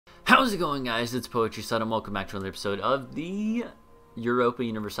How's it going, guys? It's Poetry Sud, and welcome back to another episode of the Europa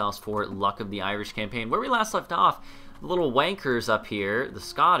Universalis for Luck of the Irish campaign. Where we last left off, the little wankers up here, the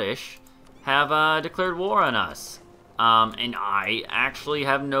Scottish, have declared war on us. And I actually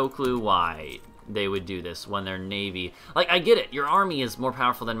have no clue why they would do this when their navy... Like, I get it. Your army is more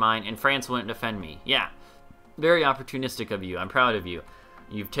powerful than mine, and France wouldn't defend me. Yeah. Very opportunistic of you. I'm proud of you.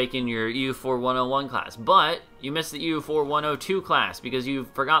 You've taken your EU4 101 class, but you missed the EU4 102 class because you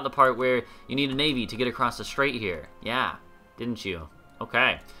forgot the part where you need a navy to get across the strait here. Yeah, didn't you?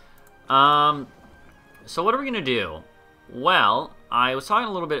 Okay. So what are we gonna do? Well, I was talking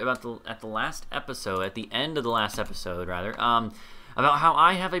a little bit about at the end of the last episode, rather, about how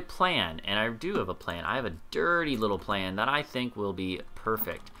I have a plan, and I do have a plan. I have a dirty little plan that I think will be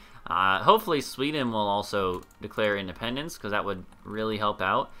perfect. Hopefully Sweden will also declare independence, because that would really help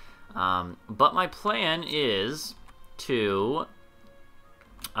out. But my plan is to,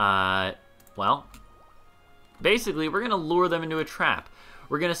 well, basically we're going to lure them into a trap.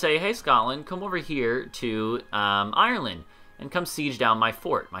 We're going to say, hey Scotland, come over here to Ireland and come siege down my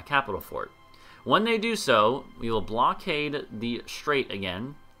fort, my capital fort. When they do so, we will blockade the strait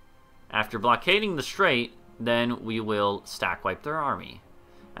again. After blockading the strait, then we will stack wipe their army.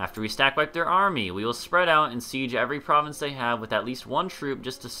 After we stack wipe their army, we will spread out and siege every province they have with at least one troop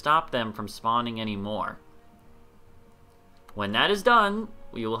just to stop them from spawning any more. When that is done,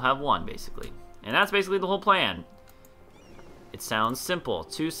 we will have won, basically. And that's basically the whole plan. It sounds simple.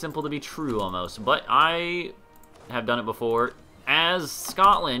 Too simple to be true, almost. But I have done it before as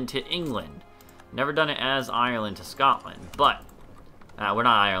Scotland to England. Never done it as Ireland to Scotland. But we're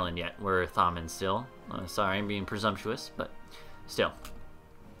not Ireland yet. We're Thomond still. Sorry, I'm being presumptuous, but still.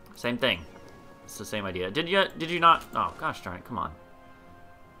 Same thing. It's the same idea. Did you not? Oh, gosh darn it. Come on.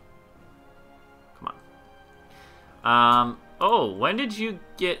 Come on. Oh, when did you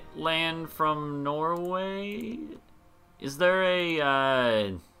get land from Norway? Is there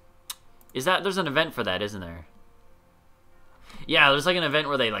a, there's an event for that, isn't there? Yeah, there's like an event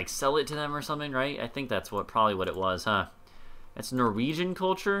where they like sell it to them or something, right? I think that's probably what it was, huh? That's Norwegian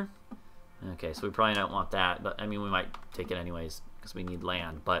culture? Okay, so we probably don't want that, but I mean, we might take it anyways, because we need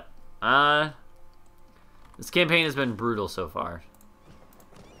land, but, this campaign has been brutal so far.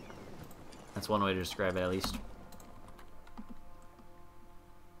 That's one way to describe it, at least.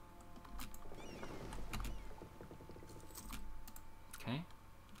 Okay.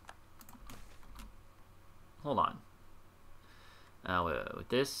 Hold on. With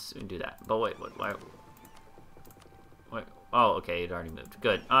this, we can do that. But wait, why? Wait. Oh, okay, it already moved.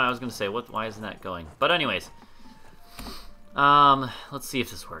 Good. I was gonna say, why isn't that going? But anyways, let's see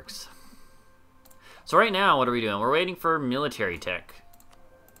if this works. So right now, what are we doing? We're waiting for military tech.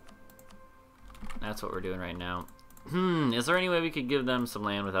 That's what we're doing right now. Is there any way we could give them some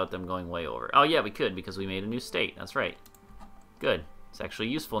land without them going way over? Oh yeah, we could, because we made a new state. That's right. Good. It's actually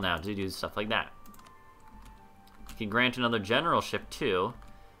useful now to do stuff like that. We can grant another generalship too,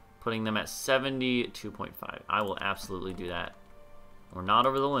 putting them at 72.5. I will absolutely do that. We're not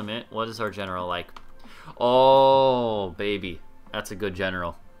over the limit. What is our general like? Oh, baby. That's a good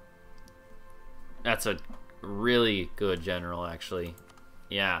general. That's a really good general, actually.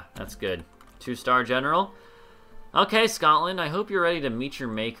 Yeah, that's good. 2-star general. Okay, Scotland, I hope you're ready to meet your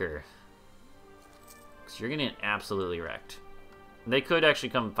maker. Because you're going to get absolutely wrecked. They could actually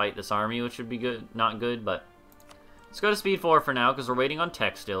come fight this army, which would be good. Not good, but... Let's go to speed 4 for now, because we're waiting on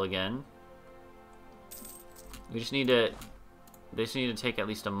tech still again. We just need to... They just need to take at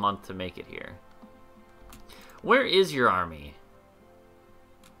least a month to make it here. Where is your army?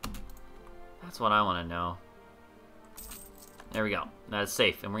 That's what I want to know. There we go. That's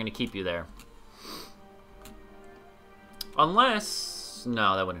safe, and we're going to keep you there. Unless...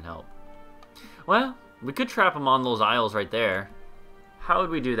 No, that wouldn't help. Well, we could trap them on those isles right there. How would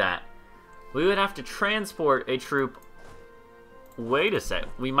we do that? We would have to transport a troop... Wait a sec.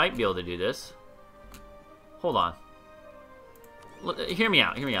 We might be able to do this. Hold on. Hear me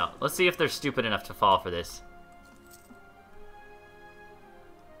out. Hear me out. Let's see if they're stupid enough to fall for this.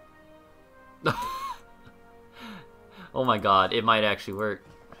 Oh my god. It might actually work.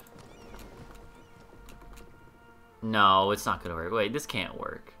 No, it's not going to work. Wait, this can't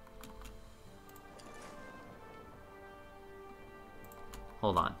work.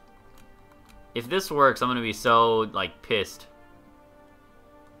 Hold on. If this works, I'm going to be so, like, pissed.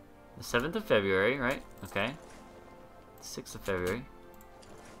 The 7th of February, right? Okay. 6th of February.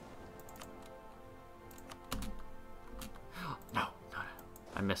 No.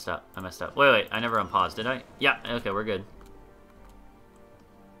 I messed up. Wait. I never unpaused, did I? Yeah, okay, we're good.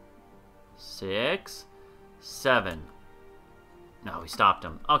 6, 7. No, we stopped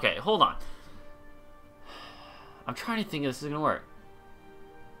him. Okay, hold on. I'm trying to think if this is gonna work.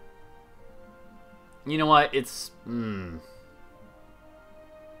 You know what? It's...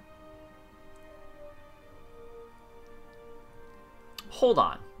 Hold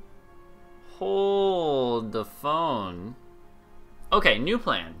on. Hold the phone. Okay, new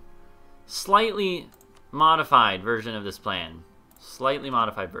plan. Slightly modified version of this plan. Slightly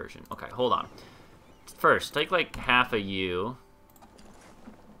modified version. Okay, hold on. First, take like half a U.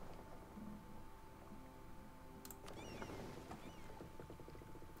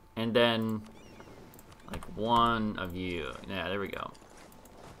 And then like one of you. Yeah, there we go.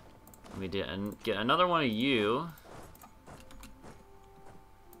 Let me get another one of you.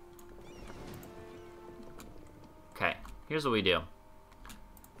 Okay, here's what we do.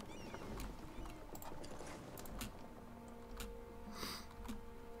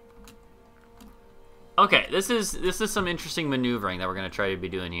 Okay, this is some interesting maneuvering that we're gonna try to be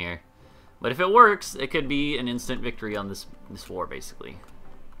doing here. But if it works, it could be an instant victory on this war, basically.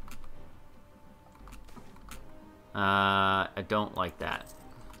 I don't like that.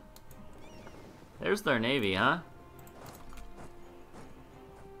 There's their navy, huh?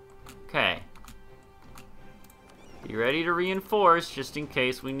 Okay. Be ready to reinforce just in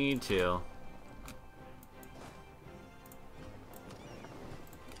case we need to.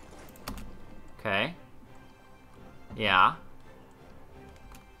 Okay. Yeah.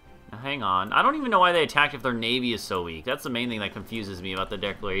 Now hang on. I don't even know why they attacked if their navy is so weak. That's the main thing that confuses me about the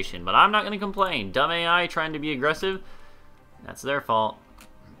declaration. But I'm not going to complain. Dumb AI trying to be aggressive. That's their fault.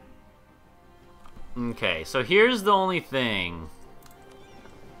 Okay, so here's the only thing.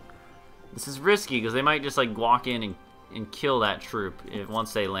 This is risky because they might just like walk in and kill that troop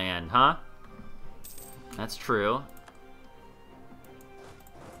once they land, huh? That's true.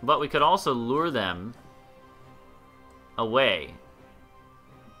 But we could also lure them away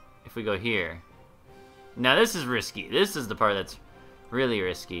if we go here. Now this is risky. This is the part that's really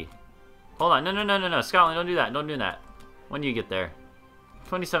risky. Hold on. No. Scotland, don't do that. Don't do that. When do you get there?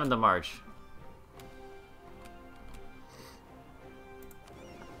 27th of March.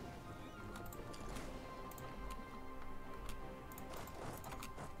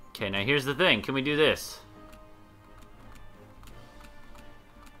 Okay, now here's the thing. Can we do this?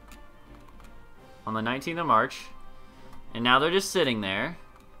 On the 19th of March. And now they're just sitting there.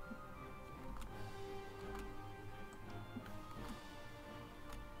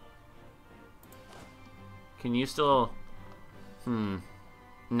 Can you still... No,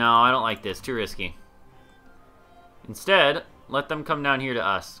 I don't like this. Too risky. Instead, let them come down here to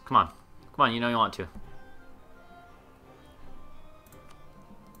us. Come on. Come on, you know you want to.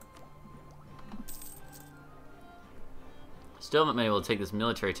 Still haven't been able to take this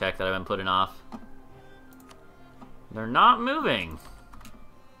military tech that I've been putting off. They're not moving.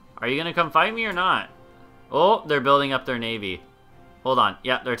 Are you gonna come fight me or not? Oh, they're building up their navy. Hold on.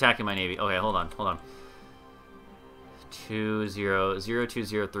 Yeah, they're attacking my navy. Okay, hold on.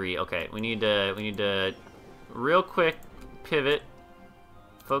 0203. Okay, we need to real quick pivot.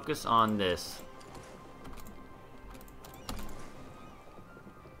 Focus on this.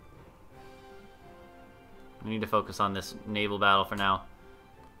 We need to focus on this naval battle for now.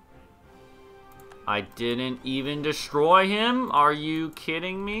 I didn't even destroy him? Are you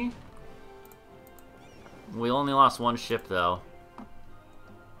kidding me? We only lost one ship, though.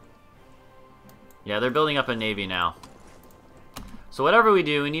 Yeah, they're building up a navy now. So whatever we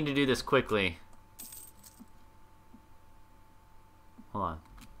do, we need to do this quickly. Hold on.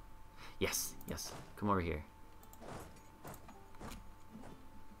 Yes. Come over here.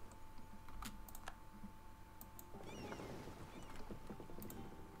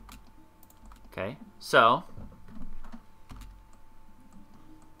 Okay, so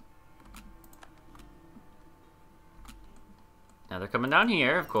now they're coming down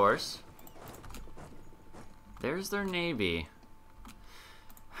here, of course. There's their navy.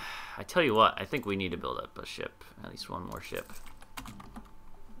 I tell you what, I think we need to build up a ship, at least one more ship.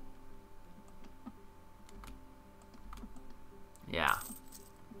 Yeah.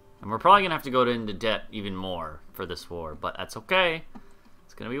 And we're probably gonna have to go into debt even more for this war, but that's okay.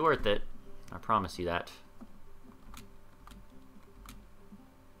 It's gonna be worth it. I promise you that.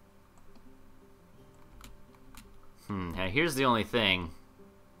 Now here's the only thing.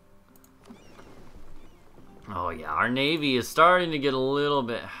 Oh yeah, our navy is starting to get a little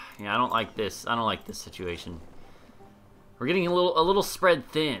bit... Yeah, I don't like this. I don't like this situation. We're getting a little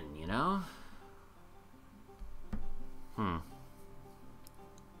spread thin, you know?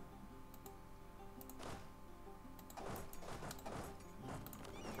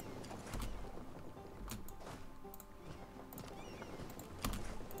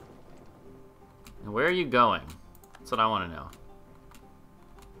 And where are you going? That's what I want to know.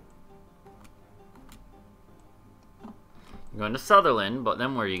 You're going to Sutherland, but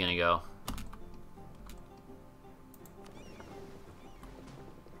then where are you going to go?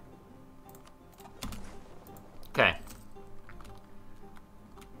 Okay.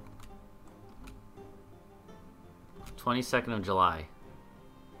 of July.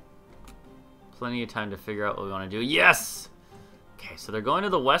 Plenty of time to figure out what we want to do. Yes! Okay, so they're going to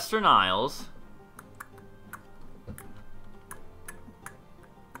the Western Isles.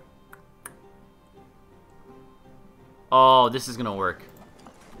 Oh, this is gonna work.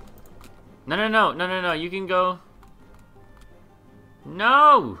 No, no, no, no, no, no, you can go.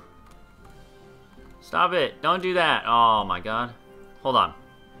 No! Stop it, don't do that. Oh my god. Hold on.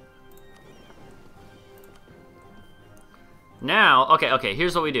 Now, okay,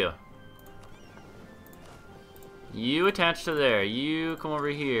 here's what we do. You attach to there, you come over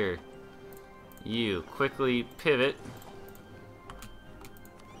here. You quickly pivot.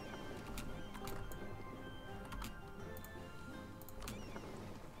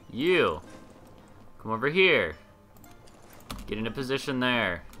 You come over here. Get into position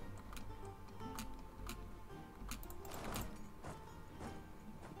there.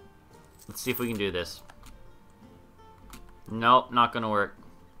 Let's see if we can do this. Nope, not gonna work.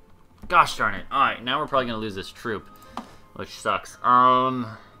 Gosh darn it. Alright, now we're probably gonna lose this troop, which sucks.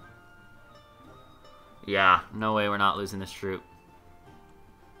 Yeah, no way we're not losing this troop.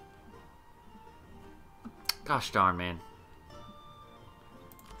 Gosh darn, man.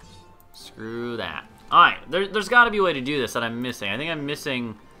 Screw that. Alright, there's got to be a way to do this that I'm missing. I think I'm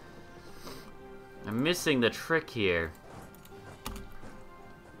missing the trick here.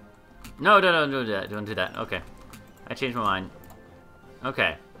 No, don't do that. Don't do that. Okay. I changed my mind.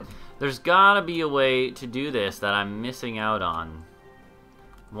 Okay. There's got to be a way to do this that I'm missing out on.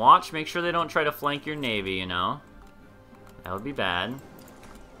 Watch, make sure they don't try to flank your navy, you know? That would be bad.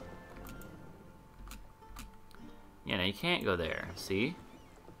 Yeah, no, you can't go there. See?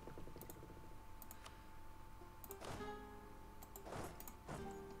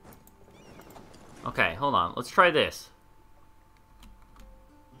 Okay, hold on. Let's try this.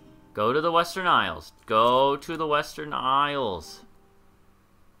 Go to the Western Isles. Go to the Western Isles.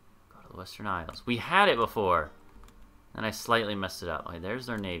 Go to the Western Isles. We had it before. And I slightly messed it up. Okay, there's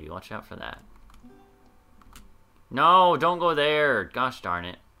their navy. Watch out for that. No, don't go there. Gosh darn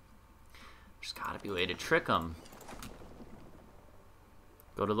it. There's gotta be a way to trick them.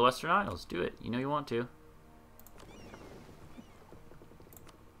 Go to the Western Isles. Do it. You know you want to.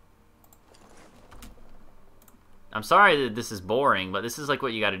 I'm sorry that this is boring, but this is like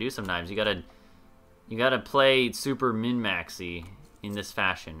what you gotta do sometimes. You gotta play super min-maxy in this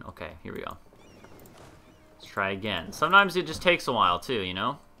fashion. Okay, here we go. Let's try again. Sometimes it just takes a while too, you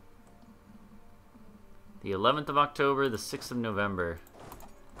know? The 11th of October, the 6th of November.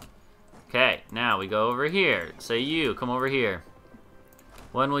 Okay, now we go over here. Say you, come over here.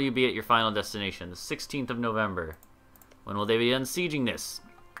 When will you be at your final destination? The 16th of November. When will they be unsieging this?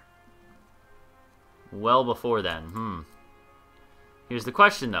 Well before then. Here's the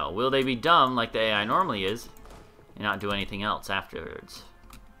question though. Will they be dumb like the AI normally is and not do anything else afterwards?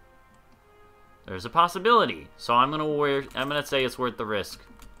 There's a possibility. So I'm gonna say it's worth the risk.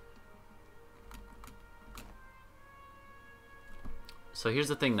 So here's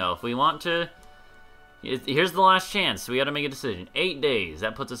the thing though. If we want to, here's the last chance. We gotta make a decision. 8 days.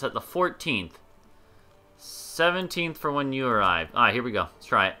 That puts us at the 14th. 17th for when you arrive. Alright, here we go. Let's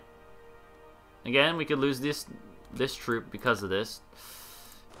try it. Again, we could lose this troop because of this.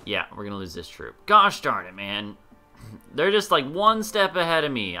 Yeah, we're gonna lose this troop. Gosh darn it, man. They're just like one step ahead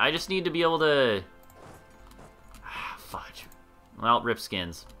of me. I just need to be able to... fudge. Well, rip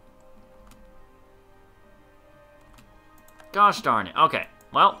skins. Gosh darn it. Okay,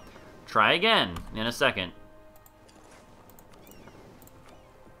 well, try again in a second.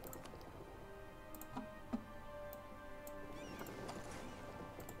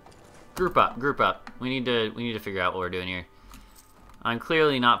 Group up, group up. We need to figure out what we're doing here. I'm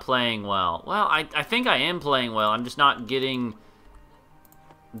clearly not playing well. Well, I think I am playing well. I'm just not getting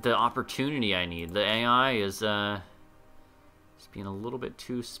the opportunity I need. The AI is being a little bit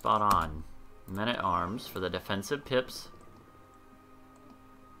too spot on. Men at arms for the defensive pips.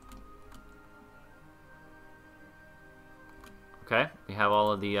 Okay, we have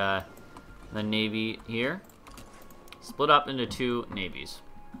all of the navy here. Split up into 2 navies.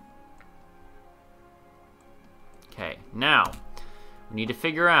 Okay, now, we need to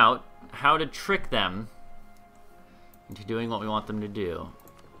figure out how to trick them into doing what we want them to do.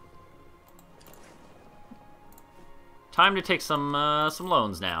 Time to take some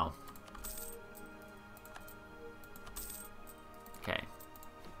loans now.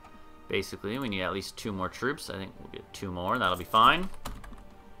 Basically, we need at least 2 more troops. I think we'll get 2 more. That'll be fine.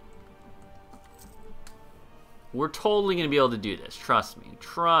 We're totally going to be able to do this. Trust me.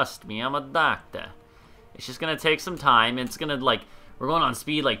 Trust me. I'm a doctor. It's just going to take some time. It's going to, like, we're going on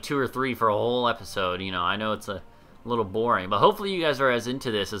speed, like, 2 or 3 for a whole episode. You know, I know it's a little boring. But hopefully you guys are as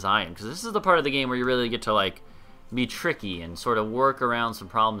into this as I am. Because this is the part of the game where you really get to, like, be tricky and sort of work around some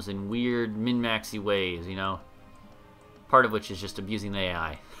problems in weird, min-maxy ways, you know? Part of which is just abusing the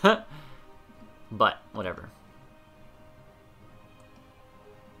AI. But, whatever.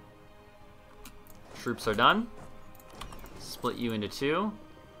 Troops are done. Split you into 2.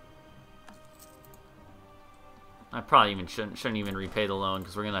 I probably even shouldn't even repay the loan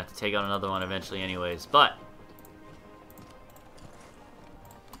because we're going to have to take out another one eventually anyways. But,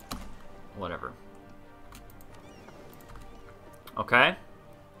 whatever. Okay.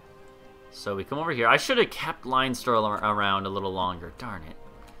 So we come over here. I should have kept line store around a little longer. Darn it.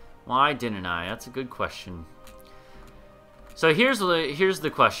 Why didn't I? That's a good question. So here's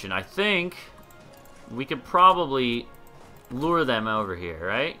the question. I think we could probably lure them over here,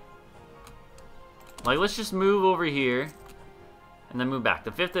 right? Like, let's just move over here and then move back.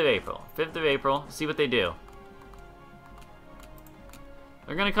 The 5th of April. 5th of April. See what they do.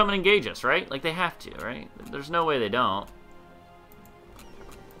 They're going to come and engage us, right? Like, they have to, right? There's no way they don't.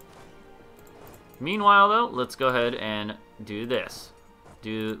 Meanwhile, though, let's go ahead and do this.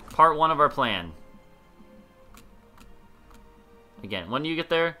 Do part 1 of our plan. Again, when do you get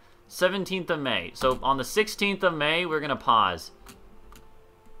there? 17th of May. So on the 16th of May, we're going to pause.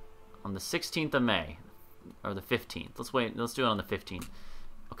 On the 16th of May. Or the 15th. Let's wait. Let's do it on the 15th.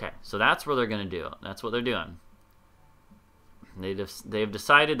 Okay, so that's what they're going to do. That's what they're doing. They've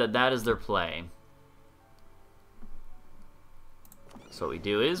decided that that is their play. So what we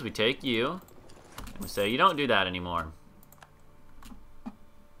do is we take you. And we say, you don't do that anymore.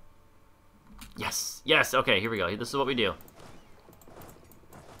 Yes. Yes. Okay, here we go. This is what we do.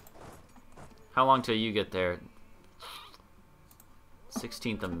 How long till you get there?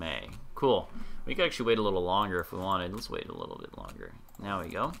 16th of May. Cool. We could actually wait a little longer if we wanted. Let's wait a little bit longer. Now we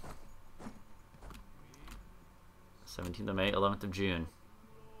go. 17th of May, 11th of June.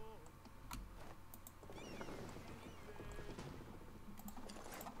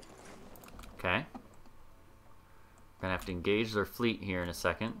 Okay. We're gonna have to engage their fleet here in a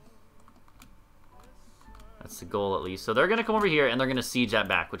second. That's the goal, at least. So they're gonna come over here and they're gonna siege that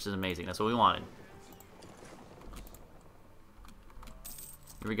back, which is amazing. That's what we wanted.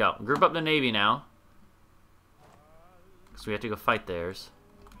 Here we go. Group up the Navy now. Because we have to go fight theirs.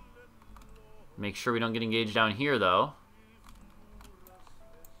 Make sure we don't get engaged down here, though.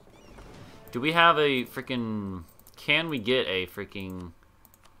 Do we have a freaking... Can we get a freaking...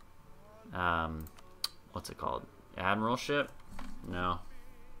 what's it called? Admiralship? No.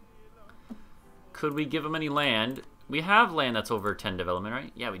 Could we give them any land? We have land that's over 10 development,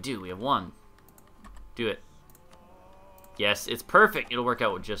 right? Yeah, we do. We have 1. Do it. Yes, it's perfect. It'll work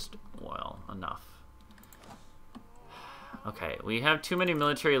out with just, well, enough. Okay, we have too many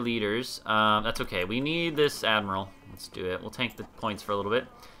military leaders. That's okay. We need this admiral. Let's do it. We'll tank the points for a little bit.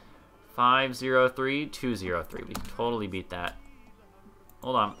 503, 203. We can totally beat that.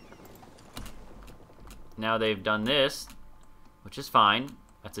 Hold on. Now they've done this, which is fine.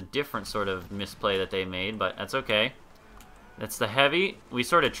 That's a different sort of misplay that they made, but that's okay. That's the heavy. We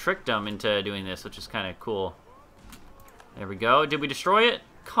sort of tricked them into doing this, which is kind of cool. There we go. Did we destroy it?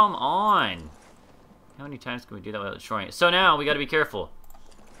 Come on. How many times can we do that without destroying it? So now we got to be careful.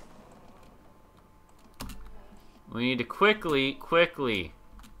 We need to quickly.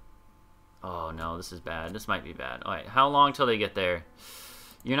 Oh no, this is bad. This might be bad. All right, how long till they get there?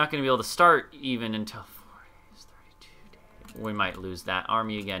 You're not going to be able to start even until 4 days, 32 days. We might lose that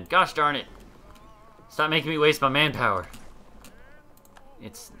army again. Gosh darn it. Stop making me waste my manpower.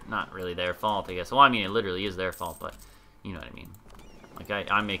 It's not really their fault, I guess. Well, I mean, it literally is their fault, but you know what I mean.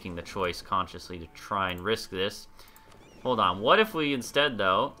 Like, I'm making the choice consciously to try and risk this. Hold on. What if we instead,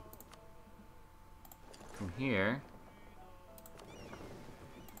 though, come here.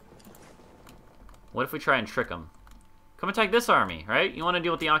 What if we try and trick them? Come attack this army, right? You want to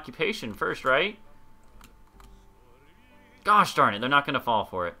deal with the occupation first, right? Gosh darn it. They're not going to fall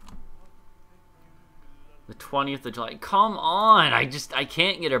for it. The 20th of July. Come on. I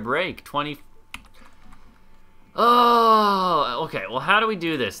can't get a break. Oh, okay. Well, how do we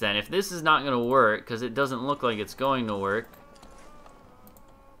do this then? If this is not going to work, because it doesn't look like it's going to work.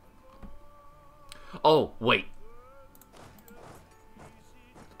 Oh, wait.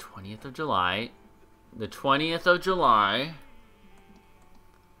 The 20th of July. The 20th of July.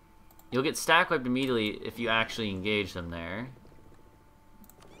 You'll get stack wiped immediately if you actually engage them there.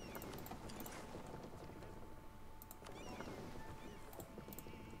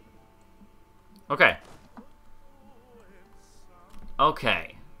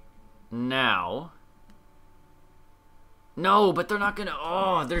 Okay. Now... No, but they're not gonna...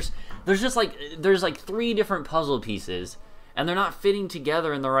 Oh, there's just like... There's like 3 different puzzle pieces, and they're not fitting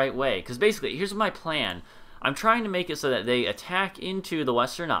together in the right way. Because basically, here's my plan. I'm trying to make it so that they attack into the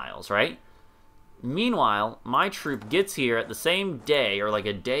Western Isles, right? Meanwhile, my troop gets here at the same day, or like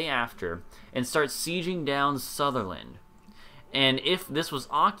a day after, and starts sieging down Sutherland. And if this was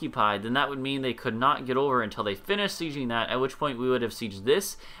occupied, then that would mean they could not get over until they finished sieging that, at which point we would have sieged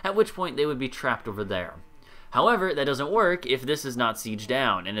this, at which point they would be trapped over there. However, that doesn't work if this is not sieged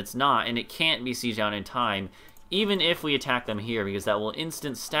down, and it's not, and it can't be sieged down in time, even if we attack them here, because that will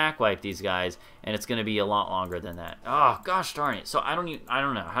instant stack wipe these guys, and it's going to be a lot longer than that. Oh, gosh darn it. So I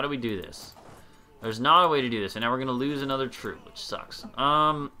don't know. How do we do this? There's not a way to do this, and now we're going to lose another troop, which sucks.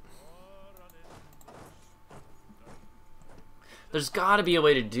 There's got to be a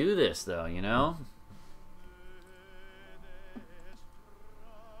way to do this, though, you know?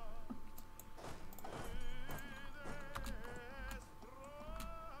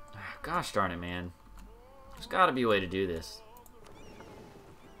 Gosh darn it, man. There's got to be a way to do this.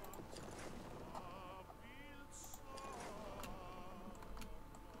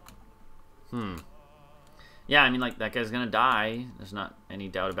 Yeah, I mean, like, that guy's gonna die. There's not any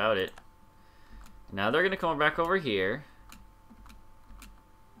doubt about it. Now they're gonna come back over here.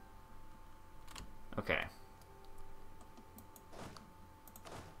 Okay.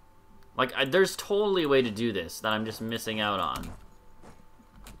 Like, there's totally a way to do this that I'm just missing out on.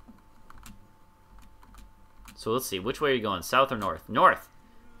 So let's see. Which way are you going? South or north? North!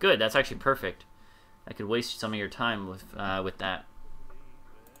 Good, that's actually perfect. I could waste some of your time with that.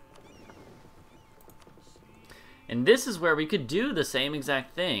 And this is where we could do the same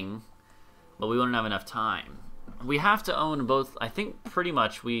exact thing, but we wouldn't have enough time. We have to own both. I think pretty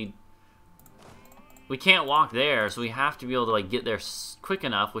much we can't walk there, so we have to be able to like get there quick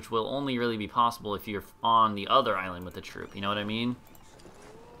enough, which will only really be possible if you're on the other island with the troop. You know what I mean?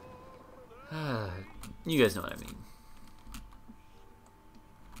 You guys know what I mean.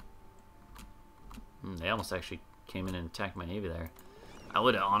 They almost actually came in and attacked my navy there. I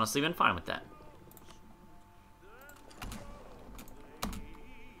would have honestly been fine with that.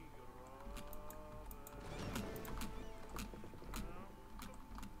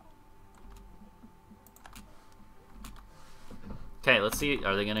 Okay, let's see.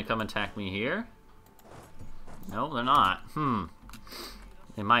 Are they going to come attack me here? No, they're not.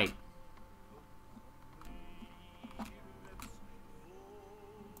 They might.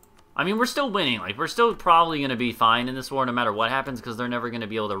 I mean, we're still winning. Like, we're still probably going to be fine in this war no matter what happens, because they're never going to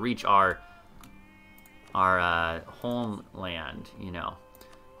be able to reach our homeland, you know.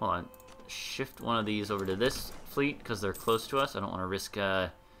 Hold on. Shift one of these over to this fleet, because they're close to us. I don't want to risk an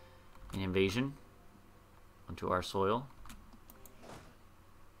invasion onto our soil.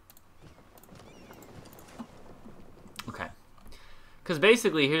 Okay. Because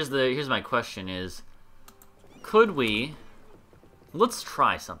basically, here's my question is, could we... Let's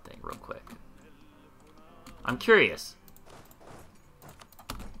try something real quick. I'm curious.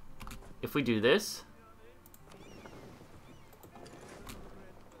 If we do this...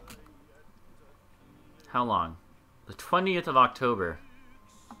 How long? The 20th of October.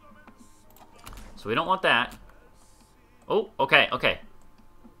 So we don't want that. Oh, okay, okay.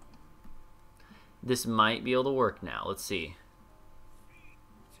 This might be able to work now. Let's see.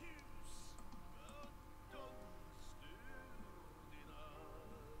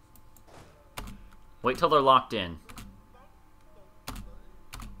 Wait till they're locked in.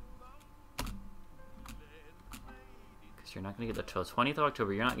 Because you're not going to get there till the 20th of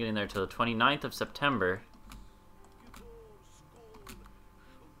October. You're not getting there till the 29th of September.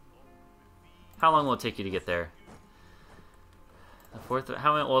 How long will it take you to get there? The 4th,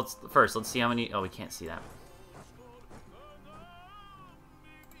 how many, well, first, let's see how many, oh, we can't see that.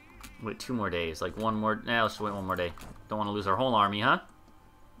 Wait 2 more days, like one more, nah, let's just wait 1 more day. Don't want to lose our whole army, huh?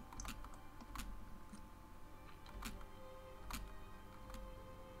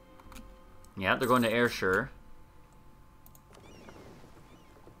 Yeah, they're going to Ayrshire.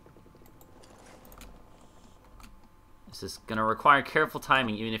 This is going to require careful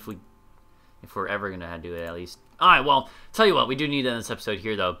timing, even if we're ever going to do it, at least. Alright, well, tell you what, we do need in this episode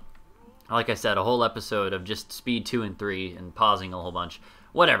here, though. Like I said, a whole episode of just speed 2 and 3 and pausing a whole bunch.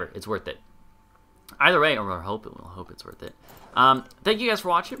 Whatever, it's worth it. Either way, or we'll hope it's worth it. Thank you guys for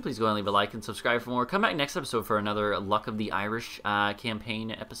watching. Please go and leave a like and subscribe for more. Come back next episode for another Luck of the Irish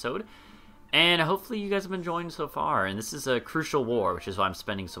campaign episode. And hopefully you guys have been enjoying so far. And this is a crucial war, which is why I'm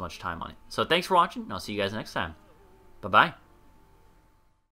spending so much time on it. So thanks for watching, and I'll see you guys next time. Bye-bye.